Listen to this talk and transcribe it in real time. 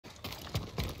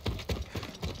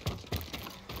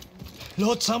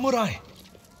Lord Samurai,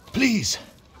 please,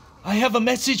 I have a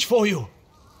message for you.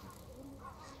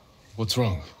 What's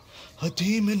wrong? A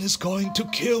demon is going to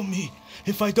kill me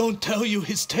if I don't tell you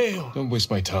his tale. Don't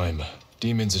waste my time.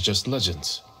 Demons are just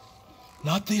legends.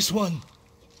 Not this one.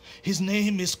 His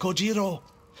name is Kojiro,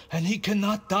 and he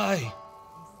cannot die.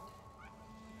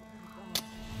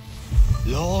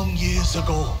 Long years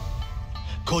ago,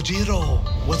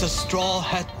 Kojiro was a Straw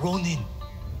Hat Ronin.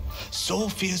 So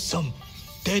fearsome,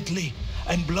 deadly,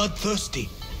 and bloodthirsty,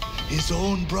 his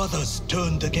own brothers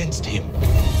turned against him.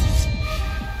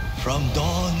 From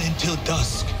dawn until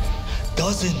dusk,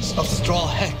 dozens of Straw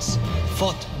Hats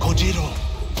fought Kojiro.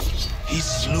 He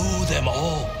slew them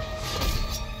all.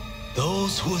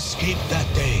 Those who escaped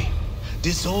that day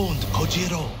disowned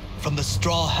Kojiro from the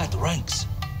Straw Hat ranks,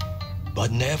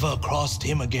 but never crossed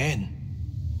him again.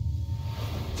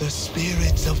 The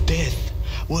spirits of death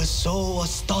were so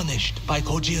astonished by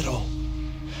Kojiro,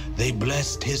 they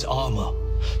blessed his armor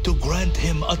to grant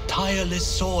him a tireless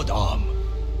sword arm.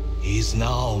 He's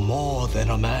now more than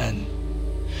a man.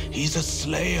 He's a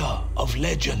slayer of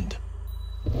legend.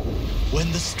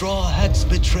 When the Straw Hats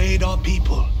betrayed our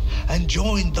people and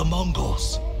joined the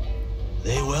Mongols,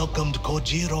 they welcomed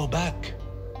Kojiro back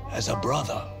as a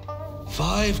brother.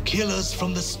 5 killers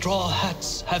from the Straw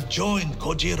Hats have joined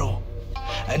Kojiro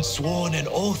and sworn an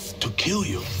oath to kill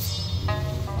you.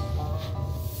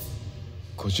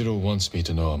 Kojiro wants me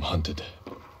to know I'm hunted.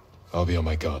 I'll be on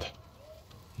my guard.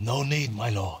 No need, my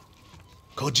lord.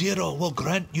 Kojiro will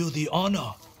grant you the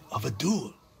honor of a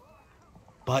duel.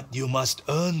 But you must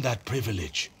earn that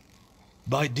privilege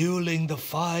by dueling the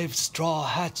 5 Straw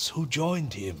Hats who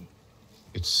joined him.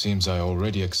 It seems I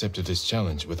already accepted this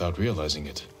challenge without realizing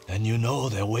it. And you know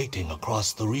they're waiting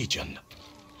across the region,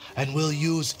 and will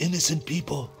use innocent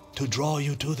people to draw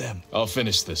you to them. I'll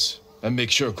finish this, and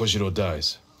make sure Kojiro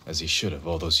dies, as he should have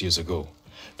all those years ago.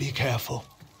 Be careful.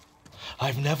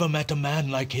 I've never met a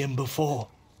man like him before.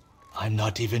 I'm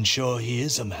not even sure he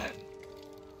is a man.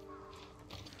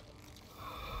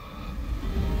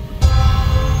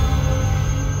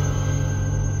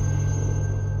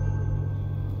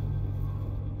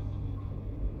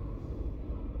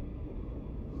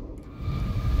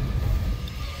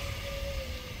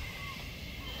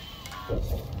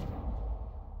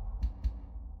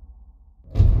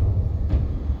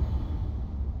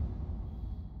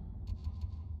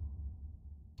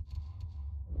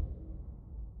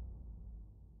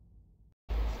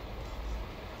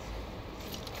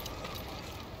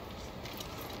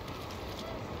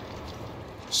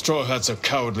 Straw Hats are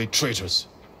cowardly traitors.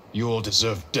 You all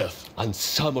deserve death. And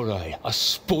samurai are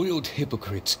spoiled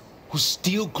hypocrites who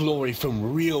steal glory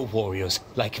from real warriors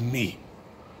like me.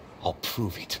 I'll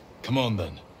prove it. Come on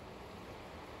then.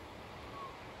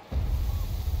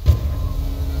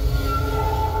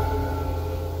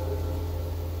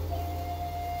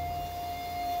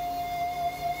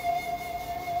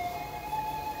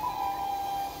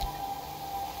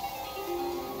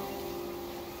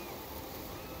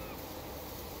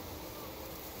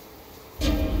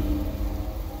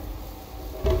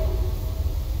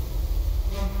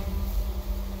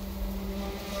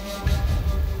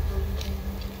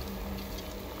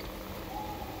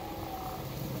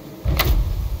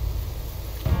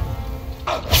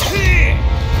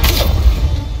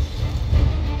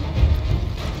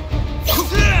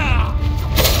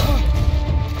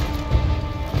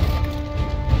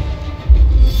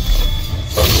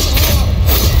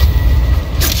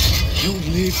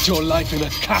 Your life in a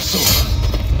castle.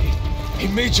 He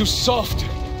made you soft.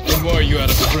 Then why are you out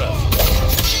of breath?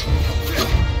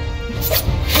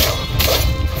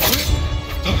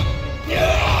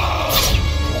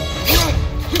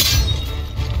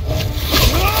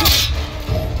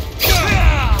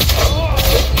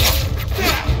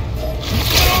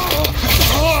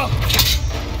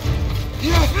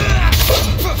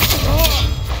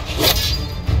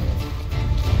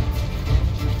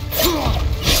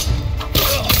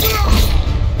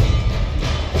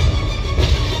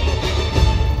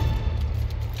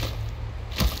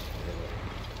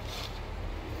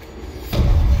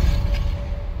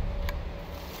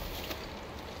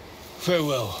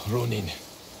 Farewell, Ronin.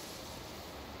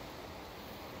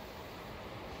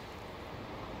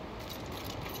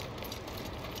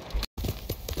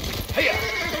 Hiya!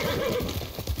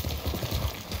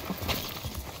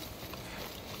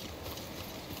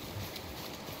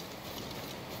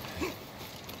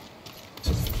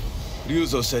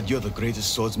 Ryuzo said you're the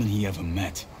greatest swordsman he ever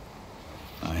met.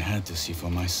 I had to see for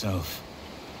myself.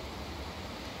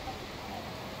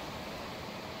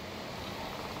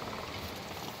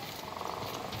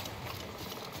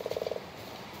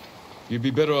 You'd be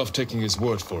better off taking his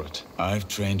word for it. I've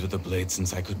trained with the blade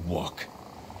since I could walk.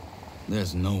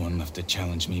 There's no one left to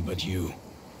challenge me but you.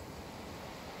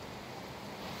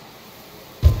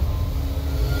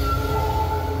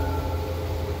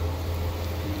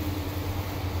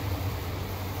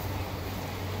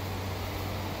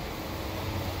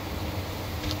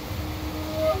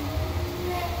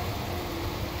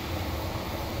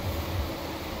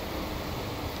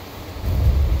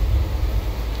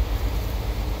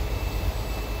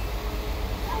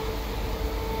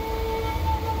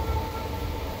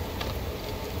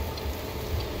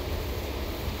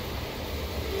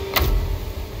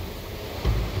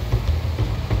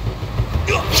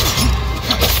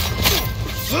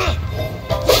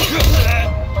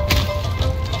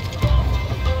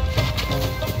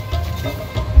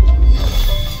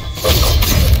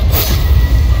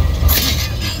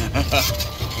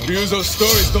 Ryuzo's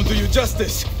stories don't do you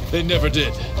justice. They never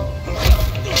did.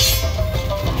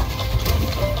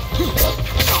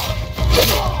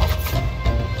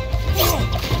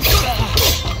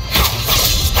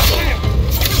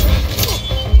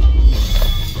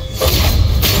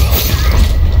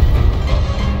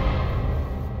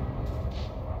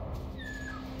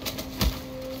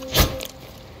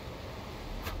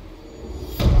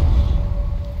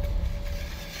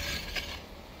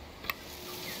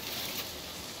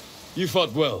 You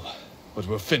fought well, but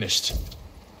we're finished.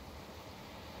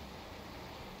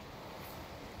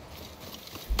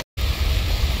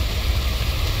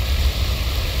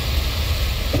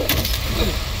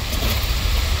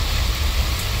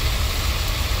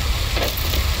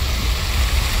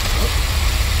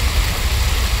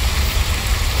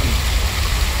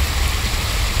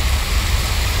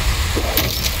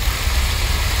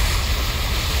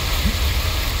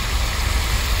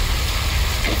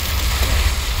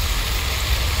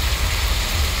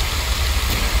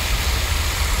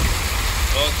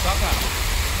 Sakai.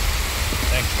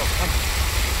 Thanks for coming.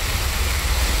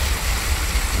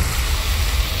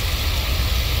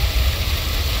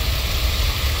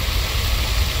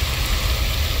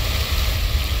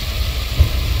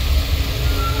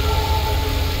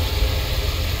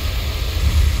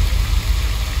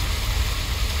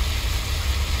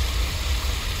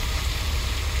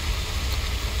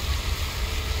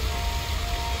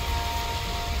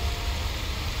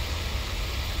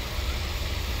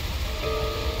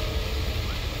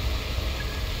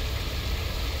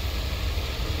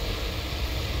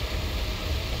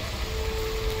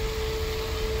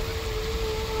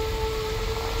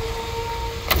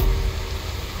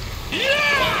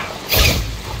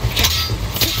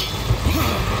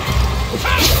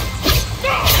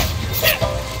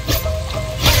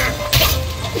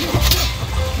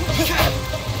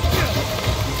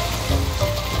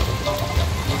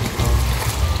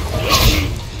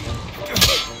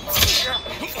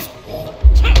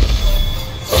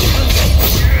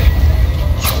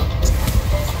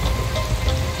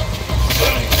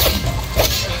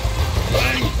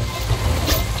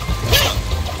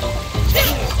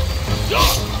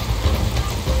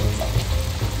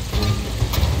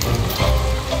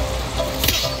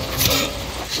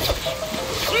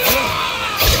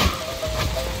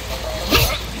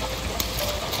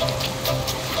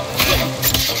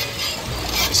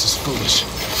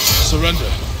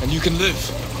 Surrender, and you can live.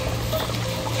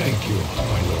 Thank you,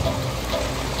 my lord.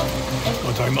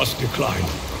 But I must decline.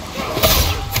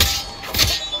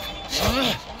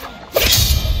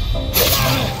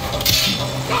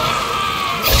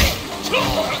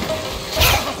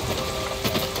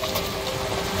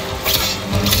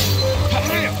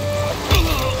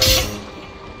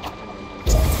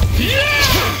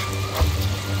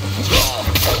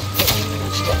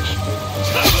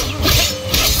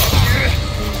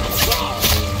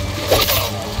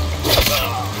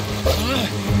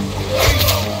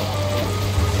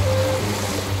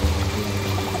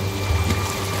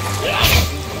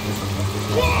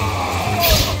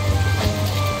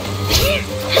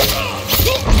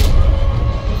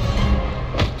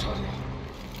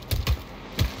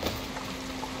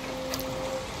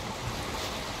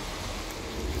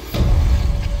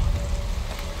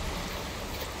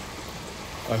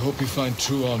 I hope you find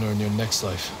true honor in your next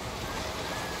life.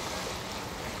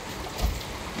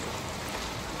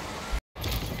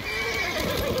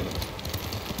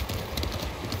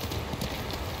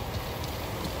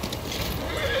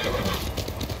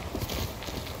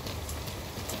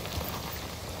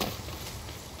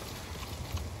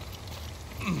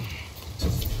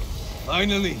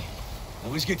 Finally! I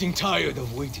was getting tired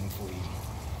of waiting for you.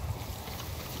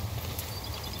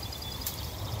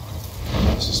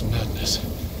 This is madness.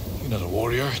 You're not a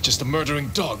warrior, just a murdering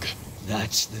dog.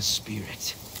 That's the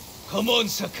spirit. Come on,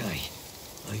 Sakai.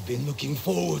 I've been looking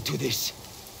forward to this.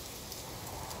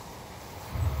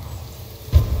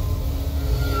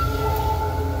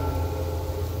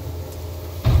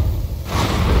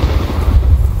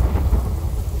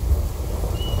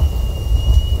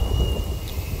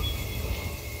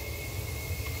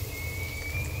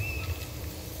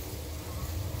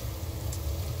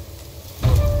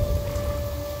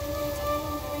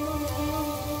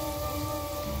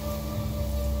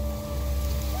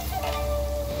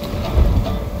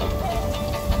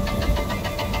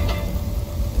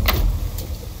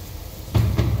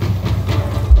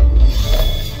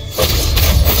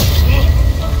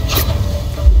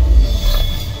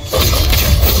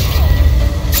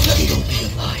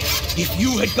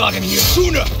 Had gotten here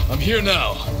sooner! I'm here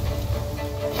now.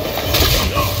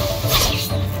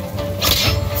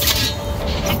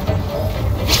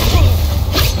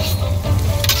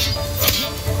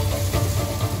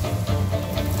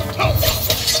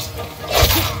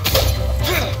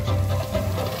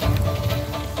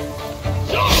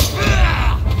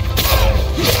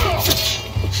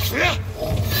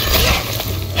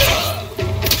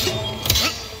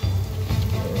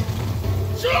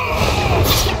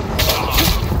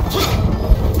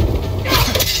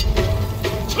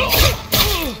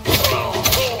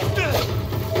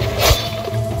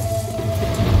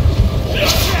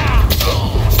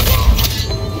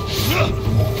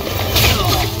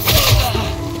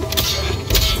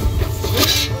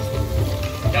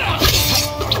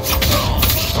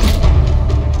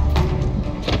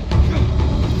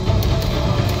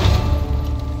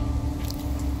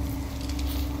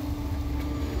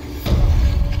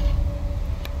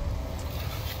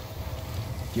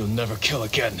 You'll never kill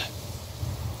again.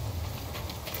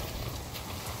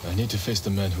 I need to face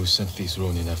the man who sent these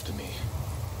Ronin after me.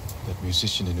 That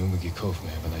musician in Umugi Cove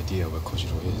may have an idea where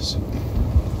Kojiro is.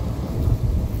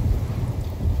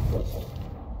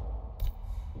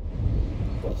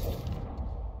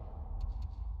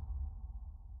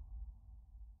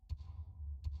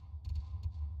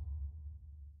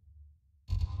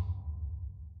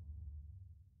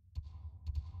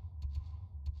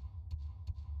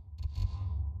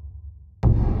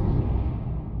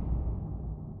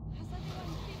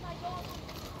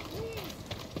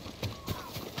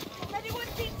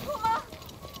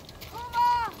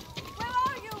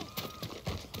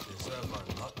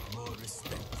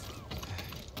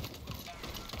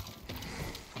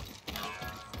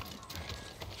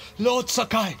 Lord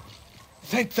Sakai,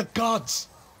 thank the gods.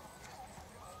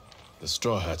 The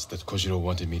Straw Hats that Kojiro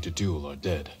wanted me to duel are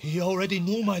dead. He already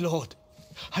knew, my lord.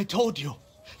 I told you,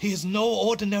 he is no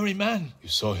ordinary man. You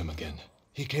saw him again.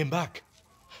 He came back,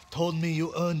 told me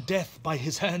you earned death by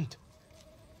his hand.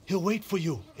 He'll wait for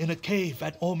you in a cave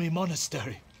at Omi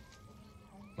Monastery.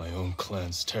 My own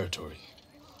clan's territory.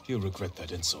 He'll regret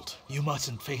that insult. You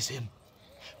mustn't face him.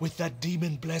 With that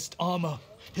demon-blessed armor,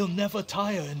 he'll never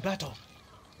tire in battle.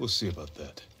 We'll see about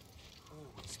that.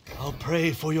 I'll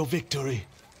pray for your victory.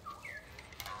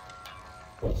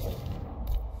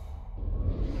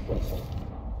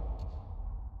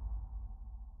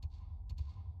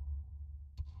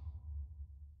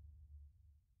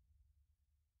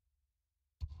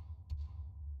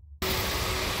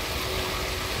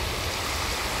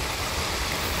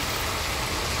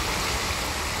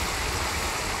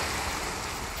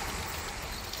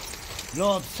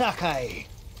 Lord Sakai,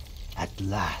 at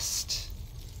last.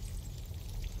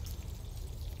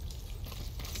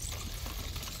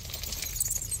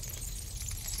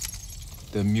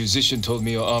 The musician told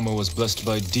me your armor was blessed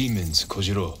by demons,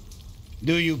 Kojiro.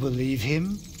 Do you believe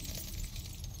him?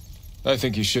 I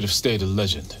think you should have stayed a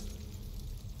legend.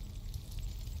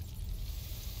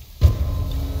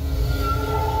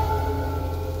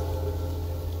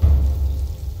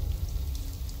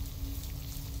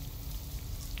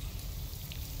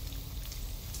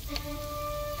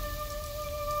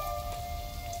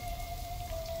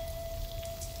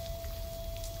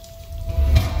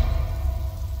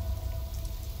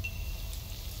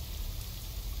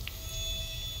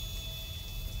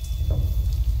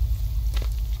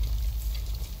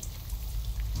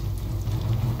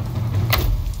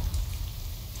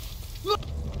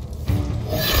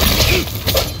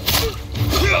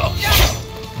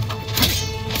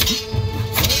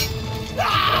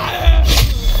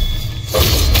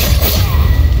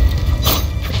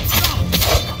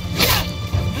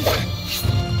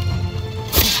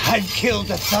 I've killed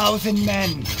 1,000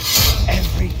 men.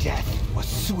 Every death was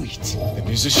sweet. The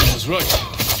musician was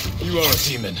right. You are a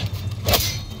demon.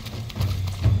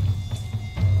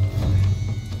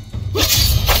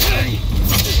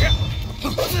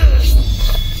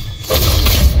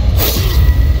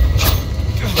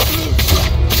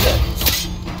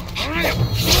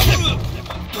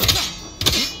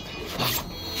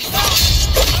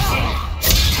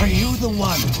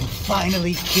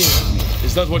 finally killed me.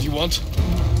 Is that what you want?